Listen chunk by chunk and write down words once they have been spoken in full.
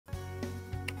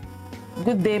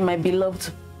Good day, my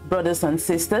beloved brothers and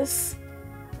sisters.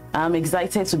 I'm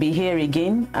excited to be here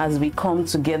again as we come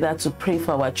together to pray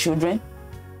for our children.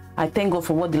 I thank God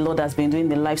for what the Lord has been doing in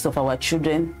the lives of our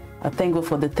children. I thank God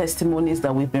for the testimonies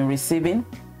that we've been receiving.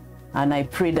 And I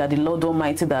pray that the Lord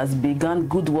Almighty that has begun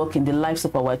good work in the lives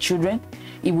of our children,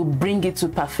 He will bring it to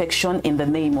perfection in the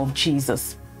name of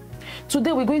Jesus.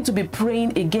 Today we're going to be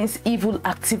praying against evil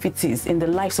activities in the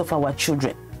lives of our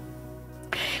children.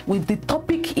 With the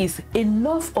topic is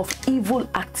enough of evil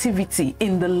activity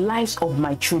in the lives of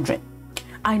my children.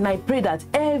 And I pray that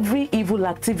every evil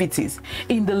activities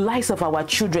in the lives of our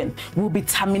children will be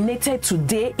terminated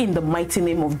today in the mighty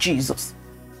name of Jesus.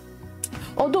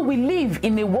 Although we live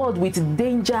in a world with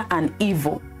danger and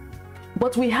evil,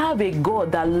 but we have a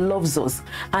God that loves us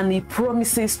and He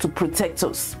promises to protect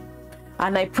us.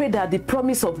 And I pray that the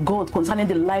promise of God concerning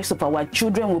the lives of our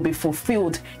children will be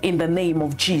fulfilled in the name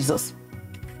of Jesus.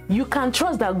 You can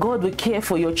trust that God will care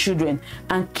for your children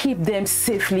and keep them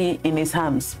safely in His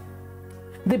hands.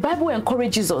 The Bible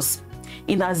encourages us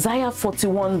in Isaiah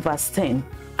 41 verse 10.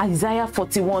 Isaiah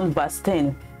 41 verse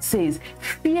 10 says,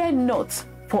 "Fear not,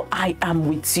 for I am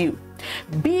with you.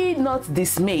 Be not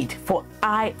dismayed, for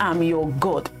I am your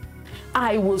God.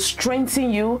 I will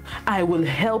strengthen you, I will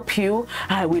help you,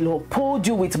 I will uphold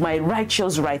you with my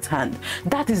righteous right hand."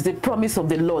 That is the promise of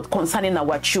the Lord concerning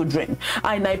our children.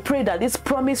 And I pray that this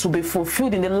promise will be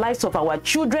fulfilled in the lives of our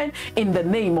children in the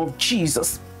name of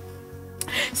Jesus.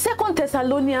 2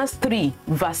 Thessalonians 3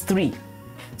 verse 3.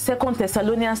 2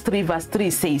 Thessalonians 3 verse 3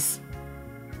 says,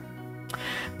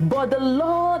 "But the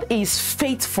Lord is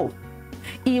faithful.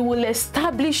 He will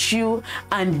establish you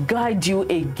and guide you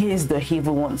against the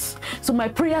evil ones." So my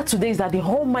prayer today is that the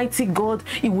Almighty God,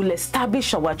 He will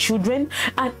establish our children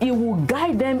and He will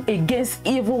guide them against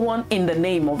evil one in the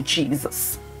name of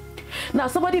Jesus. Now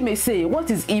somebody may say, what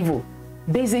is evil?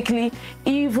 Basically,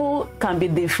 evil can be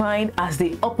defined as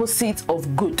the opposite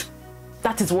of good.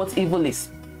 That is what evil is.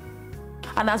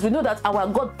 And as we know that our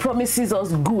God promises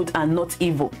us good and not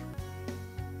evil.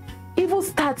 Evil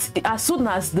starts as soon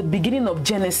as the beginning of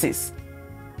Genesis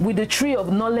with the tree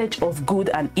of knowledge of good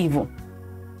and evil.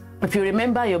 If you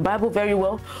remember your Bible very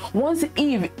well, once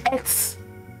Eve ate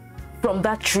from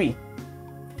that tree,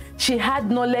 she had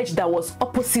knowledge that was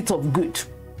opposite of good.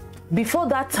 Before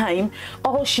that time,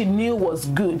 all she knew was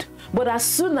good. But as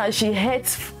soon as she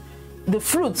ate the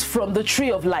fruits from the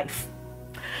tree of life,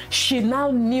 she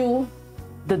now knew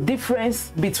the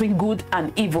difference between good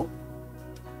and evil.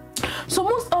 So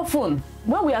most often,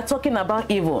 when we are talking about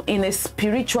evil in a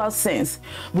spiritual sense,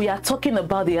 we are talking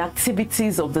about the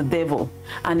activities of the devil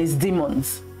and his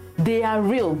demons. They are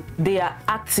real, they are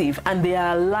active, and they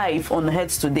are alive on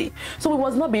earth today. So we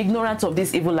must not be ignorant of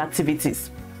these evil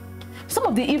activities. Some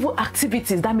of the evil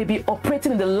activities that may be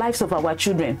operating in the lives of our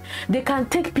children, they can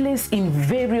take place in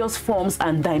various forms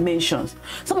and dimensions.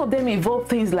 Some of them involve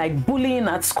things like bullying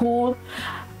at school,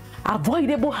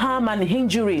 avoidable harm and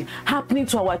injury happening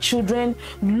to our children,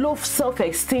 low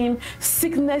self-esteem,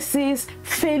 sicknesses,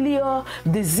 failure,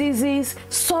 diseases,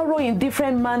 sorrow in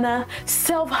different manner,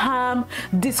 self-harm,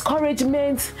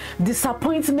 discouragement,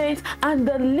 disappointment, and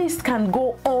the list can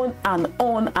go on and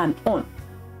on and on.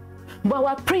 But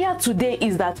our prayer today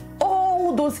is that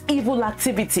all those evil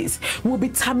activities will be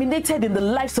terminated in the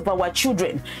lives of our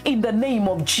children in the name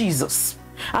of Jesus.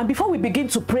 And before we begin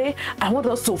to pray, I want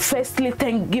us to firstly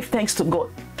give thanks to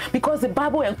God, because the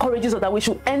Bible encourages us that we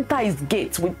should enter His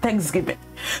gates with thanksgiving.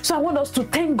 So I want us to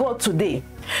thank God today.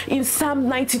 In Psalm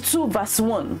 92 verse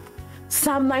 1,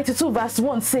 Psalm 92 verse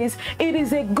 1 says, "It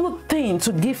is a good thing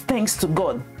to give thanks to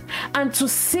God and to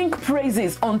sing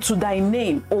praises unto thy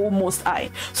name, O Most High."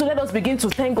 So let us begin to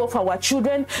thank God for our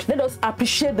children. Let us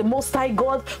appreciate the Most High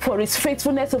God for His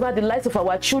faithfulness over the lives of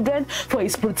our children, for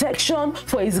His protection,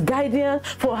 for His guidance,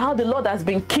 for how the Lord has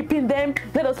been keeping them.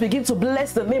 Let us begin to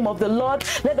bless the name of the Lord.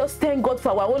 Let us thank God for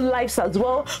our own lives as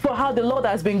well, for how the Lord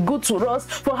has been good to us,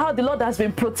 for how the Lord has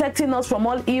been protecting us from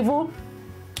all evil,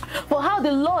 for how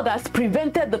the Lord has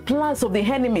prevented the plans of the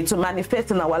enemy to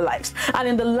manifest in our lives and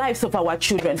in the lives of our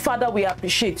children. Father, we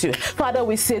appreciate you. Father,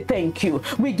 we say thank you.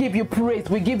 We give you praise.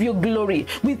 We give you glory.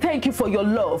 We thank you for your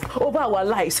love over our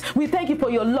lives. We thank you for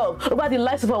your love over the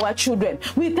lives of our children.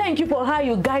 We thank you for how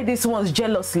you guide these ones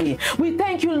jealously. We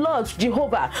thank you, Lord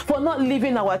Jehovah, for not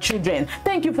leaving our children.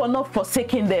 Thank you for not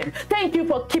forsaking them. Thank you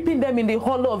for keeping them in the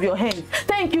hollow of your hands.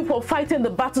 Thank you for fighting the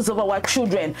battles of our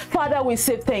children. Father, we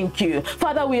say thank you.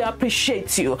 Father, we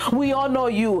appreciate you. We honor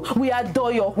you. We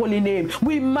adore your holy name.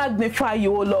 We magnify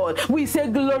you, O Lord. We say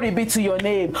glory be to your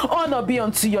name. Honor be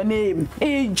unto your name.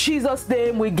 In Jesus'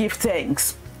 name we give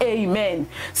thanks. Amen.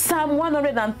 Psalm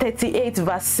 138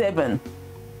 verse 7.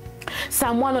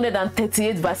 Psalm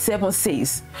 138 verse 7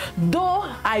 says, though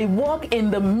I walk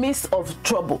in the midst of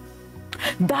trouble,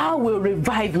 thou wilt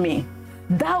revive me.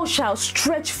 Thou shalt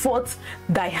stretch forth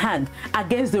thy hand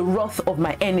against the wrath of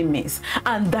my enemies,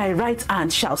 and thy right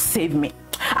hand shall save me.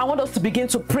 I want us to begin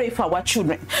to pray for our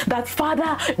children, that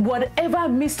Father, whatever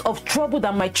midst of trouble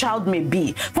that my child may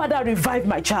be, Father, revive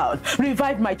my child,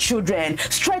 revive my children,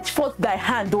 stretch forth thy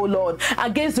hand, O Lord,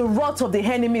 against the wrath of the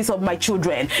enemies of my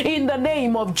children, in the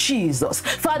name of Jesus.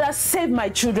 Father, save my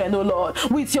children, O Lord,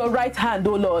 with your right hand,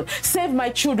 O Lord. Save my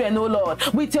children, O Lord,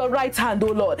 with your right hand, O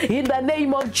Lord, in the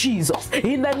name of Jesus,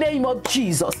 in the name of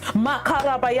Jesus.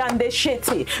 Makarabayande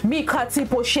shete, mikati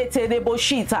poshete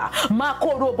reboshita,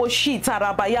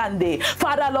 makoroboshita.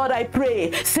 Father, Lord, I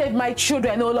pray, save my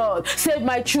children, O Lord, save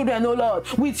my children, O Lord,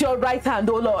 with your right hand,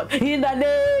 O Lord, in the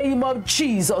name of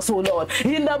Jesus, O Lord,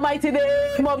 in the mighty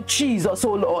name of Jesus,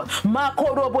 O Lord.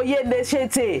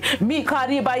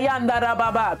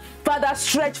 Father,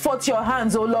 stretch forth your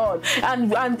hands, O Lord,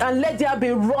 and let there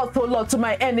be wrath, O Lord, to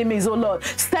my enemies, O Lord.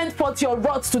 Send forth your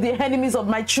wrath to the enemies of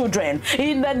my children,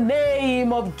 in the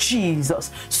name of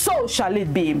Jesus. So shall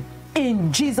it be.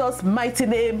 In Jesus' mighty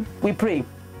name we pray.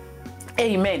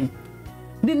 Amen.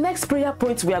 The next prayer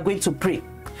point we are going to pray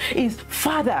is,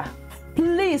 Father,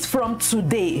 please, from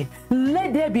today,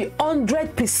 let there be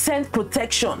 100%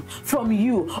 protection from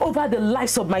you over the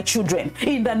lives of my children,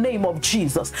 in the name of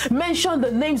Jesus. Mention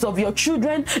the names of your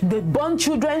children, the born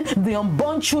children, the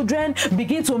unborn children.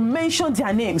 Begin to mention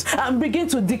their names and begin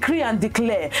to decree and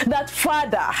declare that,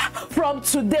 Father, from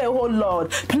today, oh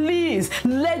Lord, please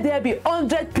let there be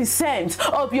 100%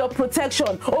 of your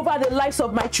protection over the lives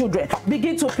of my children.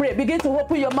 Begin to pray. Begin to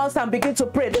open your mouth and begin to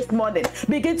pray this morning.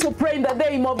 Begin to pray in the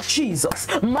name of Jesus.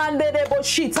 Mande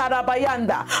boshita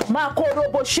rabayanda,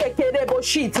 makorobo shekere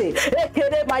boshite,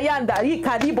 ekere mayanda,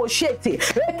 ikaribo shete,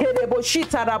 ekere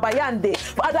boshita rabayande.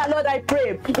 Father, Lord, I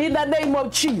pray in the name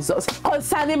of Jesus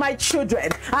concerning my children.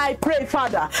 I pray,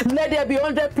 Father, let there be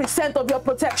 100% of your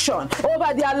protection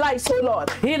over their lives, oh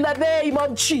Lord, in the name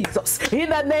of Jesus. In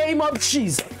the name of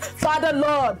Jesus, Father,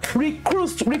 Lord,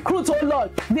 recruit, oh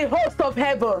Lord, the host of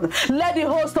heaven. Let the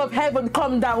host of heaven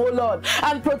come down, oh Lord,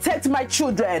 and protect my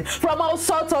children from all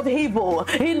sorts of evil,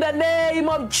 in the name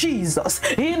of Jesus.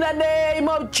 In the name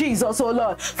of Jesus, oh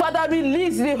Lord, Father,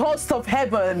 release the host of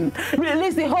heaven.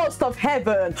 Release the host of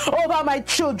heaven over my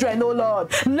children, oh Lord.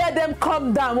 Let them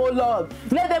come down, oh Lord.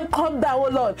 Let them come down, oh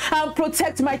Lord, and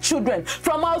protect my children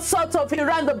from all sorts of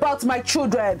around about my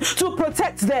children, to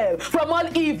protect them from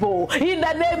all evil, in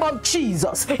the name of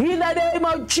Jesus. In the name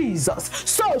of Jesus,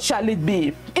 so shall it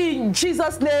be. In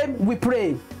Jesus' name we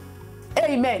pray.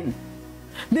 Amen.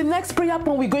 The next prayer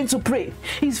point we're going to pray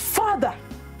is, Father,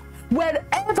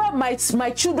 wherever my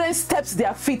children steps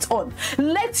their feet on,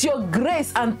 let your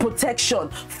grace and protection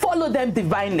follow them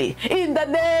divinely, in the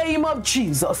name of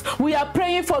Jesus. We are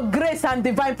praying for grace and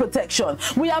divine protection.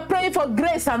 We are praying for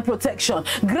grace and protection,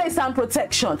 grace and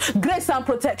protection, grace and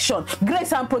protection,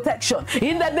 grace and protection,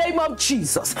 in the name of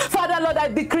Jesus. Father, Lord, I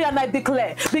decree and I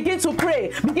declare. Begin to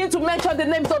pray, begin to mention the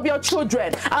names of your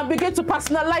children, and begin to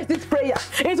personalize this prayer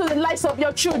into the lives of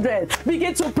your children.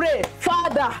 Begin to pray,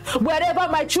 Father, wherever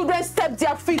my children step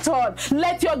their feet on,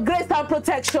 let your grace and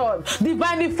protection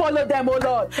divinely follow them, O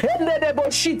Lord. Let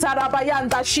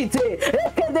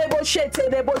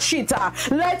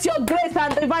your grace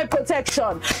and divine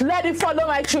protection, let it follow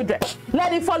my children.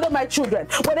 Let it follow my children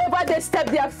wherever they step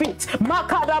their feet.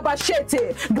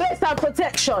 Grace and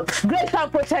protection, grace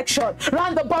and protection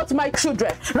round about my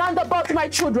children,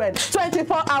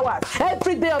 24 hours,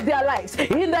 every day of their lives,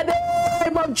 in the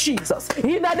name of Jesus.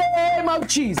 In the name of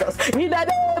Jesus. In the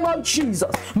name of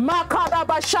Jesus.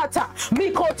 Makarabashata,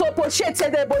 Mikoto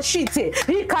Poshete de Boshite,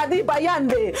 Ikadi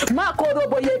Bayande,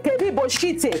 Makorobo Yekeri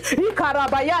Boshite,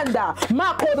 Ikarabayanda,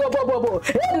 Makorobo,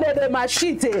 Ende de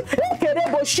Mashite, Ekere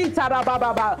Boshita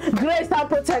Rababa. Grace and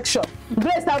protection,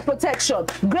 grace and protection,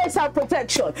 grace and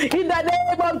protection, in the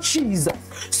name of Jesus.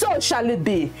 So shall it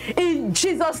be. In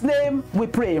Jesus' name we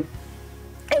pray.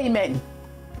 Amen.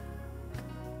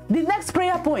 The next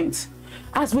prayer point,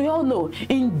 as we all know,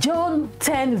 in John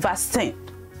 10 verse 10.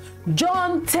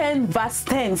 John 10 verse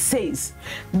 10 says,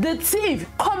 the thief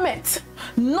cometh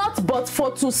not but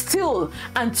for to steal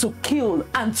and to kill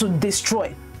and to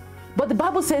destroy. But the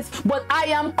Bible says, but I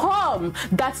am come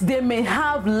that they may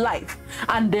have life,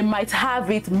 and they might have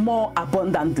it more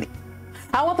abundantly.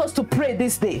 I want us to pray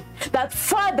this day that,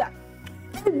 Father,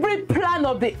 every plan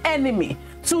of the enemy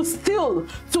to steal,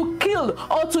 to kill,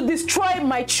 or to destroy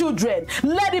my children,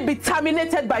 let it be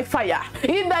terminated by fire.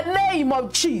 In the name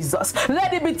of Jesus,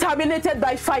 let it be terminated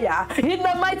by fire. In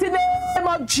the mighty name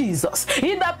name of Jesus.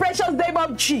 In the precious name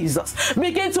of Jesus.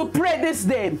 Begin to pray this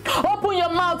day. Open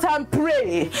your mouth and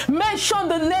pray. Mention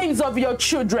the names of your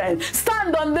children.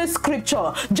 Stand on this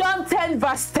scripture. John 10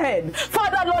 verse 10.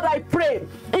 Father, Lord, I pray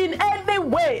in any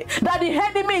way that the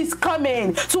enemy is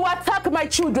coming to attack my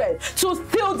children, to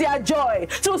steal their joy,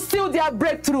 to steal their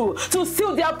breakthrough, to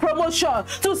steal their promotion,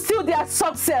 to steal their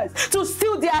success, to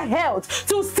steal their health,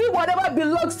 to steal whatever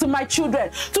belongs to my children,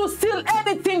 to steal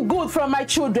anything good from my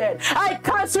children. I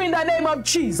cancel in the name of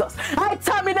Jesus. I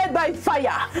terminate by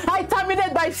fire. I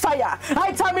terminate by fire.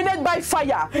 I terminate by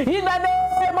fire. In the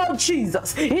name of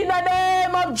Jesus. In the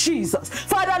name of Jesus.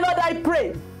 Father, Lord, I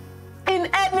pray in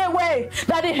any way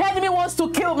that the enemy wants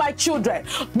to kill my children,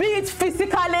 be it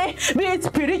physically, be it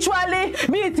spiritually,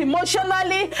 be it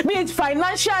emotionally, be it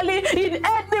financially, in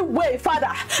any way,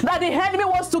 Father, that the enemy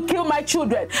wants to kill my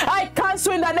children, I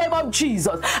cancel in the name of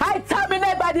Jesus. I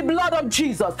terminate by the blood of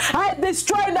Jesus. I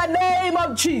destroy in the name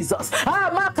of Jesus. In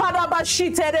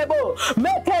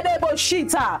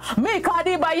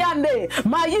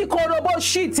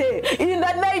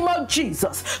the name of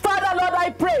Jesus. Father, Lord,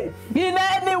 I pray in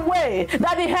any way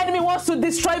that the enemy wants to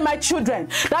destroy my children,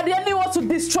 that the enemy wants to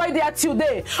destroy their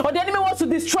today, or the enemy wants to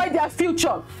destroy their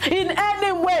future, in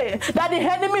any way that the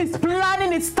enemy is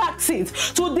planning its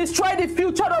tactics to destroy the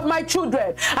future of my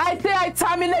children, I say I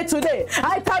terminate today.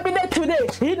 I terminate today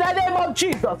in the name of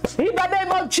Jesus. In the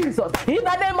name of Jesus. In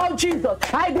the name of Jesus.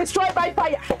 I destroy by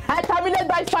fire. I terminate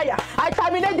by fire. I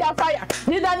terminate their fire.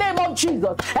 In the name of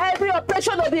Jesus. Every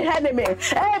oppression of the enemy,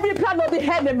 every plan of the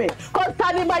enemy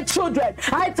concerning my children,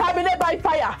 I terminate by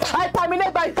fire. I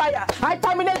terminate by fire. I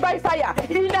terminate by fire.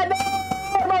 In the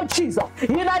name of Jesus.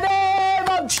 In the name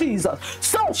of Jesus.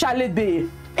 So shall it be.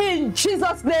 In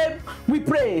Jesus' name we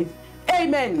pray.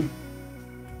 Amen.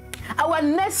 Our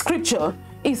next scripture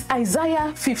is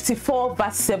Isaiah 54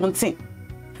 verse 17.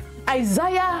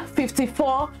 Isaiah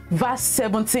 54 verse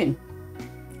 17.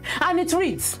 And it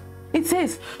reads, it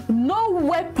says, no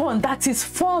weapon that is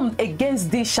formed against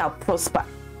thee shall prosper,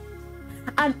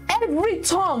 and every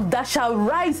tongue that shall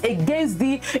rise against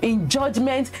thee in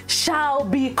judgment shall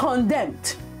be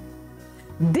condemned.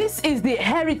 This is the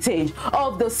heritage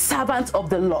of the servants of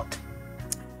the Lord,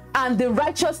 and the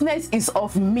righteousness is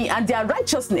of me, and their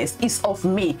righteousness is of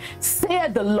me,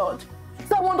 saith the Lord.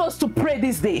 So I want us to pray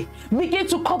this day. Begin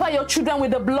to cover your children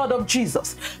with the blood of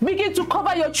Jesus. Begin to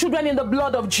cover your children in the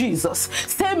blood of Jesus.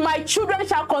 Say, my children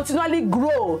shall continually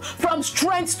grow from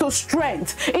strength to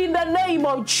strength in the name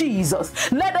of Jesus.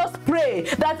 Let us pray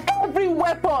that every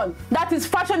weapon that is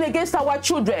fashioned against our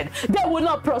children, they will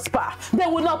not prosper. They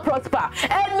will not prosper.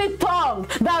 Any tongue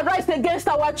that rises against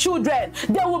our children,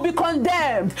 they will be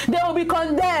condemned. They will be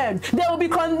condemned. They will be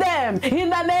condemned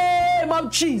in the name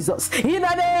of Jesus. In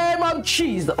the name of Jesus.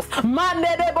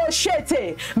 Manedebo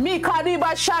shete,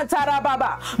 mikariba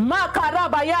shantarababa,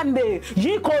 makaraba yande,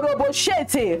 yikorobo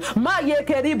shete,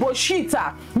 mayekeribo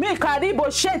shita, mikaribo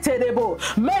shete debo,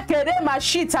 mekerema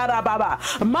shita rababa,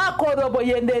 makorobo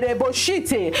yenderebo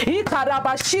shite,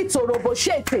 ikaraba shito robo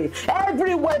shete.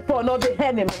 Every weapon of the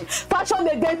enemy fashioned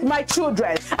against my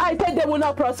children, I say they will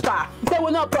not prosper. They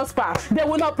will not prosper. They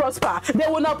will not prosper. They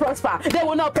will not prosper. They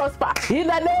will not prosper. In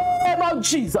the name of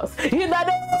Jesus. In the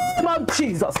name of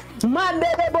Jesus.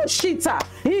 Mandelebo shita,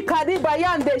 ikadiba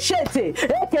yande shete,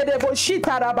 ekedebo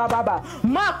shita rababa,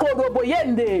 makorobo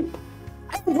yende.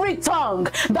 Every tongue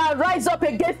that rise up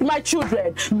against my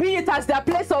children, be it as their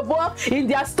place of work, in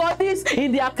their studies,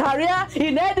 in their career,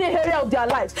 in any area of their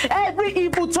lives, every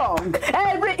evil tongue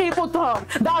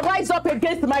that rise up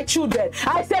against my children,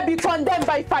 I say be condemned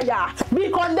by fire, be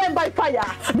condemned by fire,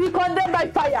 be condemned by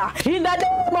fire, in the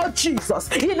name of Jesus,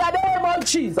 in the name of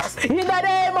Jesus, in the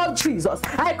name of Jesus.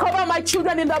 I cover my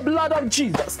children in the blood of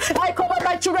Jesus. I cover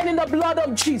my children in the blood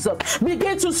of Jesus.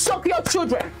 Begin to soak your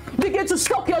children. Begin to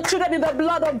soak your children in the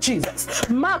blood of Jesus.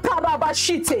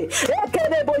 Makarabashite,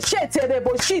 ekedeboshete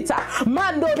deboshita,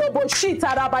 mando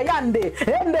deboshita rabayande,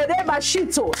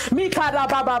 endedebashito,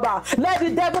 mikarabababa. Let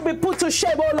the devil be put to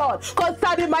shame, oh Lord,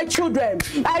 concerning my children.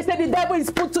 I say the devil is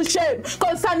put to shame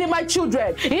concerning my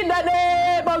children. In the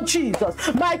name of Jesus,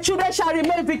 my children shall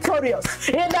remain victorious.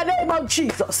 In the name of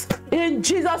Jesus. In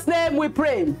Jesus' name we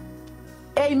pray.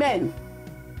 Amen.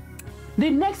 The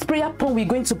next prayer point we're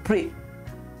going to pray,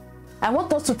 I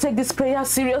want us to take this prayer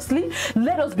seriously.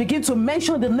 Let us begin to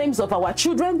mention the names of our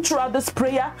children. Throughout this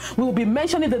prayer, we will be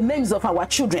mentioning the names of our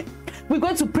children. We're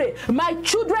going to pray. My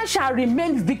children shall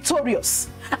remain victorious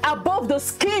above the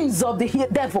schemes of the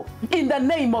devil in the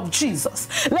name of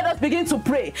Jesus. Let us begin to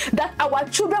pray that our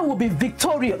children will be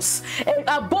victorious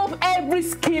above every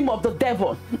scheme of the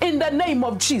devil in the name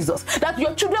of Jesus. That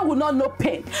your children will not know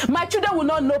pain. My children will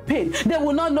not know pain. They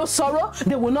will not know sorrow.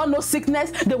 They will not know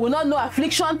sickness. They will not know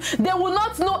affliction. They will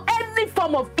not know any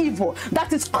form of evil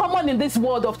that is common in this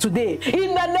world of today.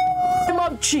 In the name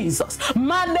of Jesus.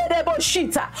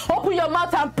 Open your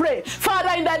mouth and pray.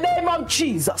 Father, in the name of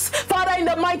Jesus. Father, in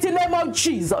the mighty name of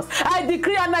Jesus, I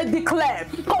decree and I declare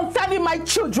concerning my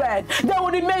children, they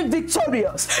will remain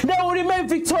victorious. They will remain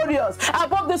victorious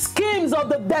above the schemes of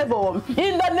the devil.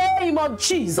 In the name of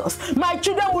Jesus, my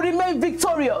children will remain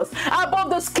victorious above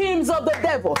the schemes of the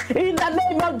devil. In the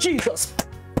name of Jesus.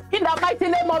 In the mighty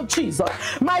name of Jesus,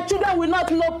 my children will not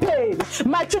know pain.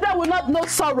 My children will not know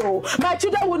sorrow. My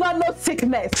children will not know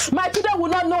sickness. My children will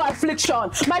not know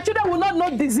affliction. My children will not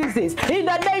know diseases. In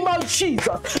the name of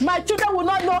Jesus, my children will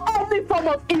not know any form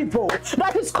of evil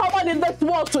that is common in this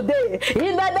world today.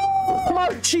 In the name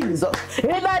of Jesus.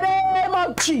 In the name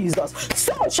of Jesus.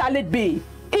 So shall it be.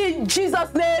 In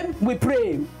Jesus' name we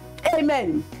pray.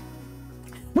 Amen.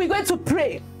 We're going to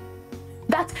pray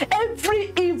that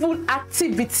every evil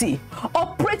activity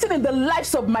operating in the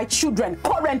lives of my children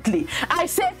currently, I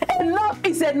say enough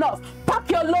is enough. Pack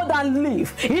your load and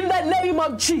leave in the name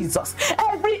of Jesus.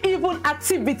 Every evil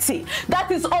activity that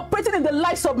is operating in the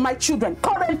lives of my children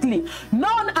currently,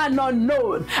 known and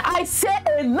unknown, I say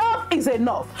enough is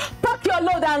enough. Pack your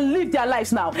load and leave their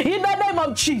lives now in the name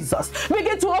of Jesus.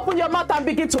 Begin to open your mouth and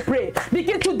begin to pray.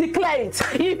 Begin to declare it.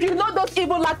 If you know those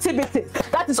evil activities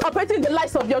that is operating in the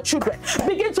lives of your children,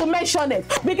 begin to mention it.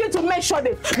 Begin to mention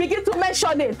it. Begin to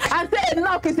mention it and say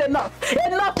enough is enough.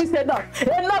 Enough is enough.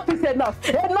 Enough is enough.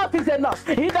 Enough is enough.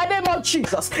 In the name of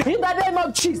Jesus. In the name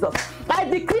of Jesus. I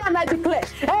decree and I declare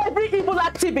every evil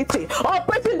activity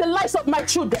operating in the lives of my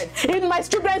children, in my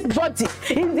children's body,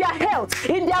 in their health,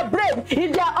 in their brain,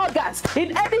 in their organs,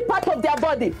 in any part of their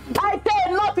body, I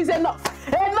say enough is enough.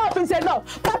 Enough is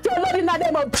enough. Pack your load in the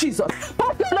name of Jesus.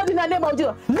 Pack your load in the name of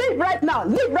Jesus. Live right now.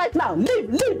 Live right now. Live,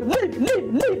 live, live, live,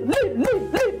 live, live, live,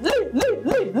 live, live, live,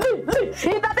 live, live, live.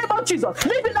 In the name of Jesus.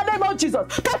 Live in the name of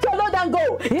Jesus. Pack your load and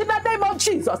go. In the name of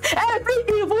Jesus. Every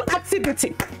evil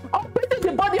activity operating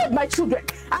the body of my children,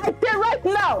 I say right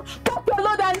now, pack your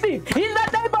load and leave. In the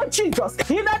name of Jesus.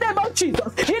 In the name of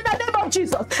Jesus. In the name of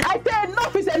Jesus. I say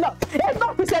enough is enough.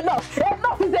 Enough is enough.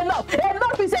 Enough is enough.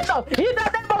 Enough is enough. In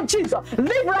the name of Jesus.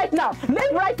 Live right now.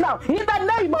 Live right now. In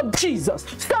the name of Jesus.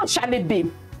 So shall it be.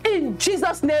 In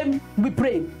Jesus' name we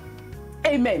pray.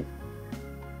 Amen.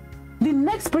 The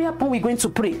next prayer point we're going to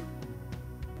pray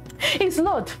is,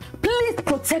 Lord, please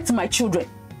protect my children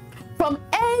from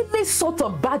any sort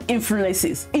of bad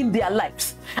influences in their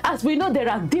lives. As we know, there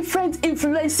are different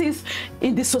influences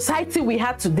in the society we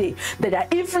have today. There are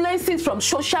influences from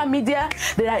social media.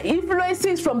 There are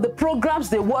influences from the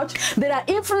programs they watch. There are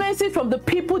influences from the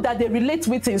people that they relate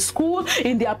with in school,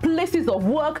 in their places of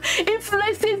work.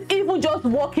 Influences even just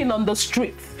walking on the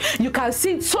streets. You can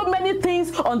see so many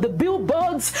things on the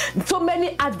billboards, so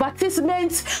many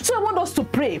advertisements. So I want us to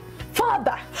pray.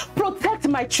 Father, protect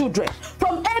my children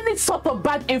from any sort of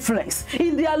bad influence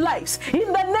in their lives.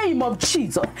 In the name of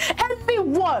Jesus.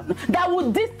 Anyone that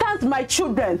would distance my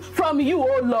children from you,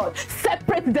 oh Lord,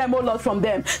 separate them, oh Lord, from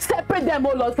them. Separate them,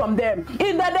 oh Lord, from them.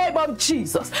 In the name of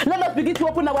Jesus. Let us begin to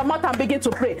open our mouth and begin to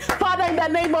pray. Father, in the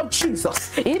name of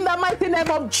Jesus. In the mighty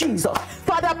name of Jesus.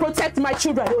 Father, protect my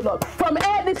children, oh Lord, from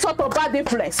any sort of bad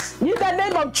influence. In the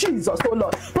name of Jesus, oh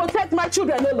Lord. Protect my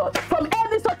children, oh Lord, from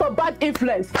any sort of bad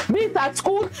influence. Be it at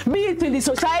school, be it in the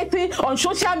society, on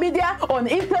social media, on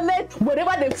internet,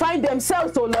 wherever they find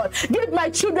themselves, oh Lord. Give my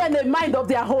children a mind of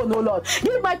their own, oh Lord.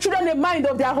 Give my children a mind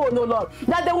of their own, oh Lord,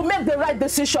 that they will make the right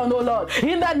decision, oh Lord.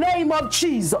 In the name of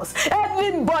Jesus.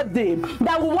 Anybody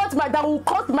that will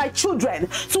cause my children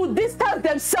to distance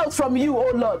themselves from you,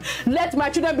 oh Lord, let my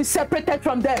children be separated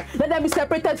from them. Let them be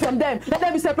separated from them. Let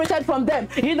them be separated from them.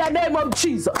 In the name of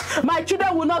Jesus. My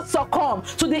children will not succumb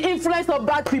to the influence of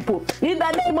bad people. In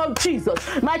the name of Jesus.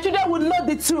 My children will know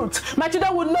the truth. My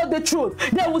children will know the truth.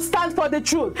 They will stand for the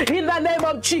truth. In the name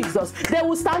of Jesus. They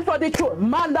will stand for the truth.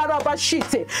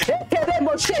 Mandarabashite.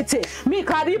 Ekeremoshete.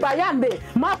 Mikaribayande.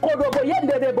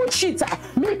 Makoroboyende reboshita.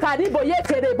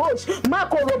 Mikariboyete rebosh.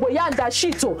 Makoroboyanda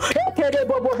shito.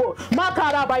 Ekerebobobo.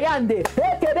 Makarabayande.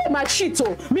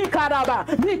 Ekeremashito. Mikaraba.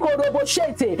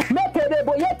 Mikoroboshete.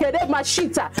 Mekereboyekere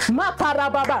mashita.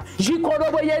 Makarababa.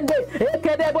 Jikoroboyende.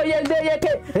 Ekereboyende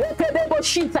yeke.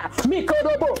 Ekereboshita. shita,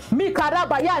 mikorobo,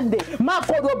 mikarabayande,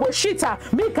 makorobo shita,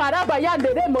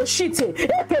 mikarabayande, remoshite,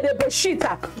 ekedebo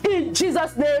shita. In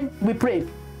Jesus' name we pray.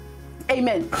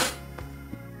 Amen.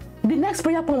 The next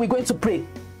prayer point we're going to pray.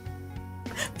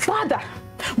 Father,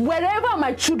 wherever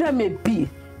my children may be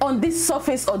on this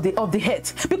surface of the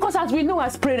earth, because as we know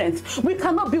as parents, we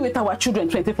cannot be with our children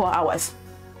 24 hours.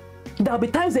 There'll be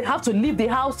times they have to leave the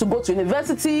house to go to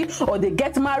university, or they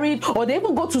get married, or they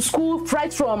even go to school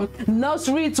right from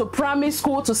nursery to primary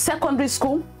school to secondary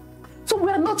school. So we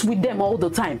are not with them all the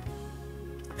time.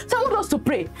 So I want us to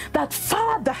pray that,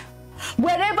 Father,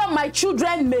 wherever my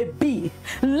children may be,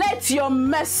 let your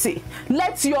mercy,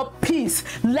 let your peace,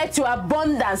 let your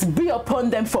abundance be upon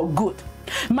them for good.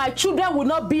 My children will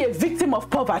not be a victim of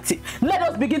poverty. Let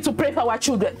us begin to pray for our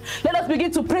children. Let us begin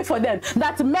to pray for them,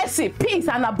 that mercy, peace,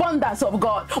 and abundance of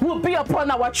God will be upon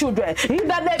our children. In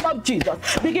the name of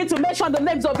Jesus, begin to mention the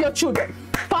names of your children.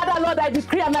 Father, Lord, I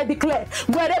decree and I declare,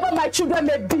 wherever my children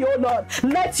may be, oh Lord,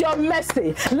 let your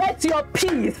mercy, let your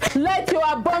peace, let your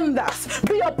abundance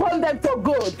be upon them for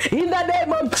good. In the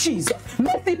name of Jesus,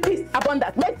 mercy, peace,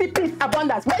 abundance, mercy, peace,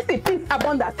 abundance, mercy, peace,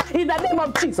 abundance. In the name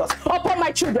of Jesus, upon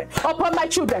my children, upon my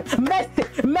children, mercy,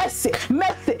 mercy,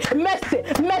 mercy, mercy,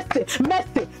 mercy,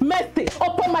 mercy, mercy,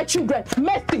 upon my children,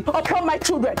 mercy, upon my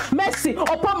children, mercy,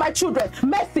 upon my children,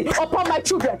 mercy, upon my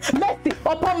children, mercy,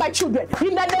 upon my children.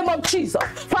 In the name of Jesus,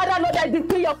 Father, Lord, I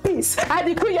decree your peace. I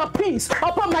decree your peace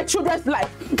upon my children's life.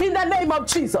 In the name of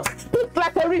Jesus, peace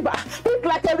like a river, peace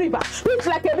like a river, peace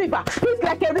like a river, peace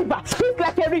like a river, peace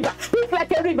like a river, peace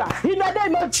like a river. In the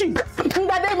name of Jesus, in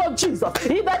the name of Jesus,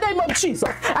 in the name of Jesus,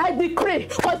 I decree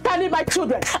concerning my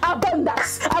children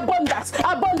abundance, abundance,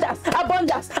 abundance,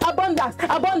 abundance, abundance,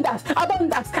 abundance,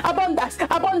 abundance, abundance,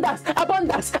 abundance,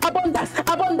 abundance, abundance,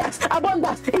 abundance,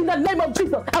 abundance. In the name of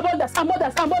Jesus, abundance,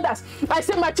 abundance, abundance. I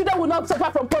say my children will not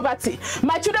suffer from poverty.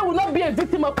 My children will not be a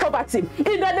victim of poverty.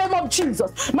 In the name of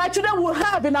Jesus, my children will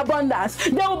have in abundance.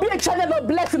 There will be a channel of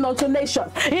blessing unto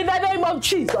nations. In the name of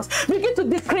Jesus, begin to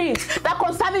decree that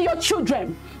concerning your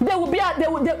children, they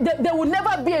will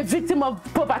never be a victim of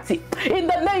poverty. In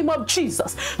the name of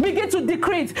Jesus, begin to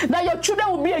decree that your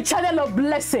children will be a channel of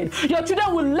blessing. Your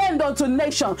children will lend unto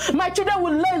nations. My children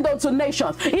will lend unto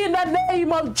nations. In the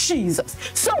name of Jesus,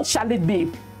 so shall it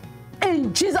be.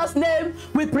 In Jesus' name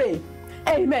we pray.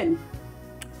 Amen.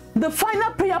 The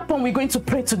final prayer point we're going to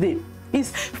pray today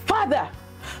is, Father,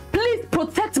 please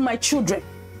protect my children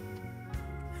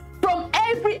from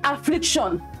every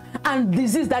affliction and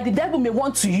disease that the devil may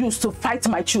want to use to fight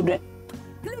my children.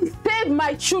 Please save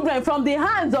my children from the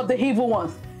hands of the evil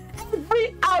ones.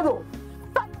 Every arrow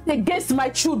against my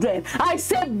children, I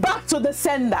say back to the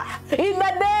sender. In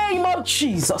the name of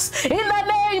Jesus, in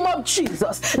the name of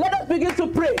Jesus, let us begin to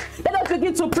pray. Let us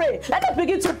begin to pray. Let us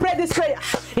begin to pray this prayer.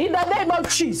 In the name of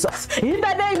Jesus, in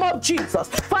the name of Jesus,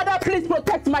 Father, please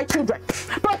protect my children.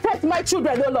 Protect my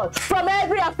children, oh Lord, from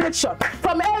every affliction,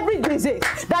 from every disease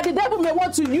that the devil may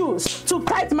want to use to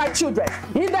fight my children.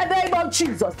 In the name of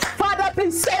Jesus, Father,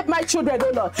 please save my children,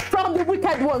 oh Lord, from the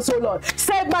wicked ones, oh Lord.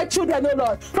 Save my children, oh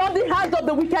Lord, from the hands of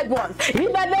the wicked ones.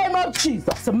 In the name of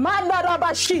Jesus,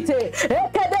 Mandarabashite,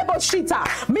 Ekedebo Shita,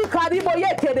 Mikaribo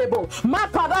Yekedebo,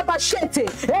 Makarabashete,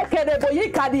 Ekedebo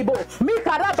Yekadibo,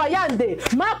 Mikarabayande,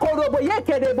 Makorobo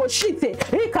Yekedebo Shite,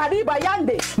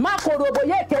 Ikaribayande, Makorobo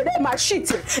Yekede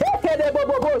Mashite, Ekedebo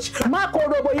Bobosh,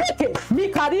 Makorobo Yeke,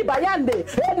 Mikaribayande,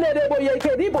 Enerebo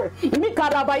Yekedibo,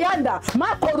 Mikarabayanda,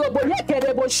 Makorobo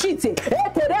Yekedebo Shite,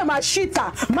 Ekede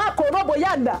Mashita, Makorobo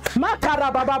Yanda,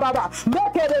 Makarabababa,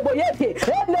 Mekedebo Yeke,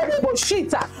 Enerebo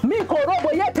Shita,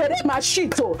 Mikorobo Yekede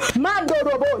Mashito,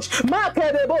 Mandorobosh,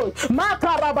 Makerebo,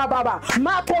 Makarabababa,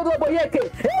 Makorobo Yeke,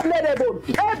 Enerebo.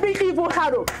 Every evil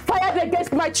arrow fired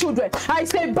against my children, I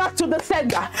say back to the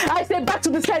sender. I say back to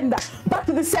the sender, back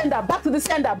to the sender, back to the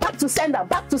sender, back to sender,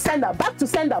 back to sender, back to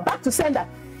sender, back to sender.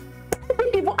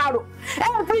 Every evil arrow,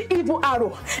 every evil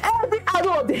arrow, every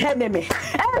arrow of the enemy,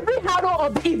 every arrow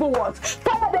of the evil ones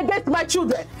fired against my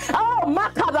children. Oh,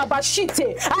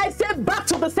 Makarabashite, I say back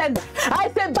to the sender.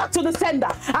 I say back to the sender.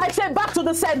 I say back to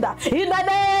the sender. In the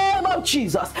name of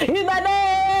Jesus. In the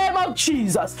name of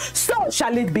Jesus. So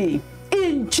shall it be.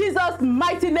 In Jesus'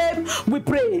 mighty name we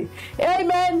pray.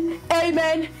 Amen.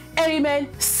 Amen. Amen.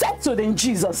 Settled in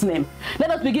Jesus' name. Let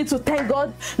us begin to thank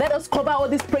God. Let us cover all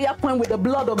this prayer point with the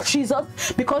blood of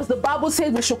Jesus, because the Bible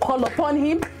says we should call upon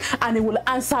him and he will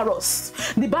answer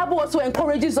us. The Bible also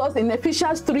encourages us in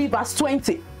Ephesians 3 verse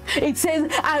 20. It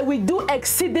says, I will do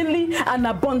exceedingly and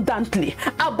abundantly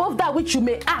above that which you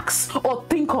may ask or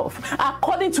think of,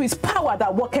 according to his power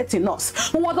that worketh in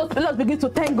us. Let us begin to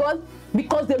thank God.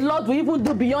 because the Lord will even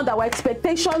do beyond our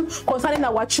expectation concerning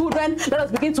our children. Let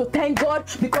us begin to thank God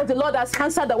because the Lord has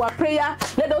answered our prayer.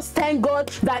 Let us thank God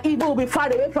that evil will be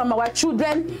far away from our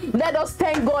children. Let us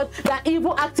thank God that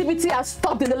evil activity has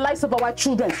stopped in the lives of our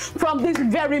children from this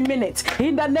very minute.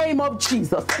 In the name of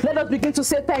Jesus, let us begin to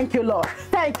say thank you, Lord.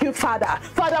 Thank you, Father.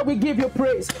 Father, we give you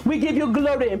praise. We give you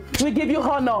glory. We give you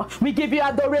honor. We give you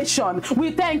adoration.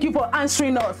 We thank you for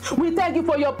answering us. We thank you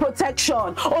for your protection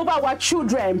over our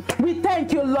children. We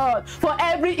thank you, Lord, for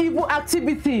every evil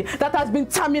activity that has been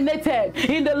terminated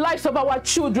in the lives of our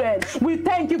children. We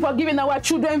thank you for giving our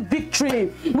children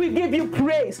victory. We give you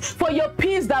praise for your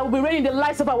peace that will be reigning in the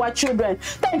lives of our children.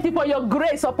 Thank you for your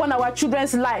grace upon our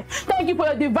children's life. Thank you for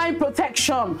your divine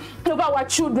protection over our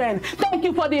children. Thank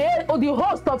you for the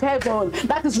host of heaven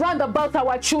that is round about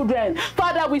our children.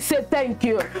 Father, we say thank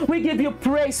you. We give you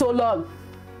praise, oh Lord.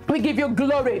 We give you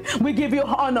glory. We give you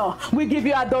honor. We give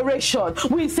you adoration.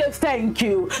 We say thank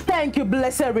you. Thank you,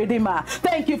 blessed Redeemer.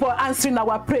 Thank you for answering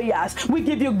our prayers. We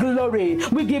give you glory.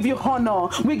 We give you honor.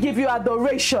 We give you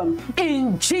adoration.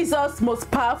 In Jesus'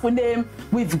 most powerful name,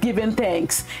 we've given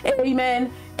thanks. Amen,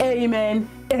 amen,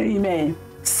 amen.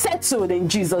 Settled in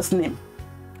Jesus' name.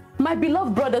 My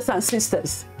beloved brothers and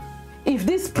sisters, if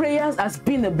these prayers has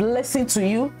been a blessing to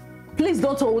you, please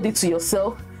don't hold it to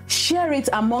yourself. Share it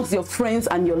amongst your friends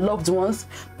and your loved ones.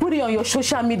 Put it on your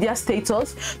social media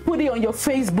status. Put it on your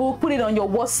Facebook. Put it on your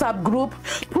WhatsApp group.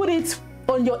 Put it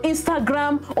on your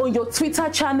Instagram, on your Twitter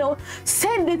channel.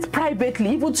 Send it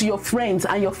privately, even to your friends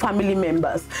and your family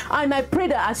members. And I pray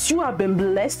that as you have been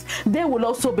blessed, they will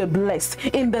also be blessed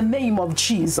in the name of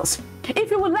Jesus.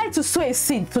 If you would like to sow a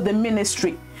seed to the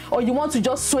ministry, or you want to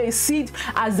just sow a seed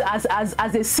as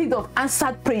a seed of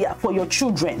answered prayer for your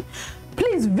children,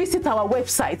 please visit our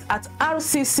website at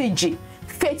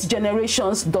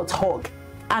rccgfaithgenerations.org.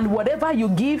 And whatever you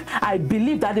give, I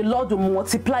believe that the Lord will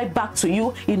multiply back to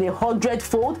you in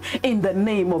 100-fold in the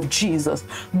name of Jesus.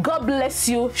 God bless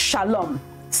you. Shalom.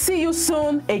 See you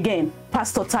soon again.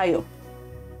 Pastor Tayo.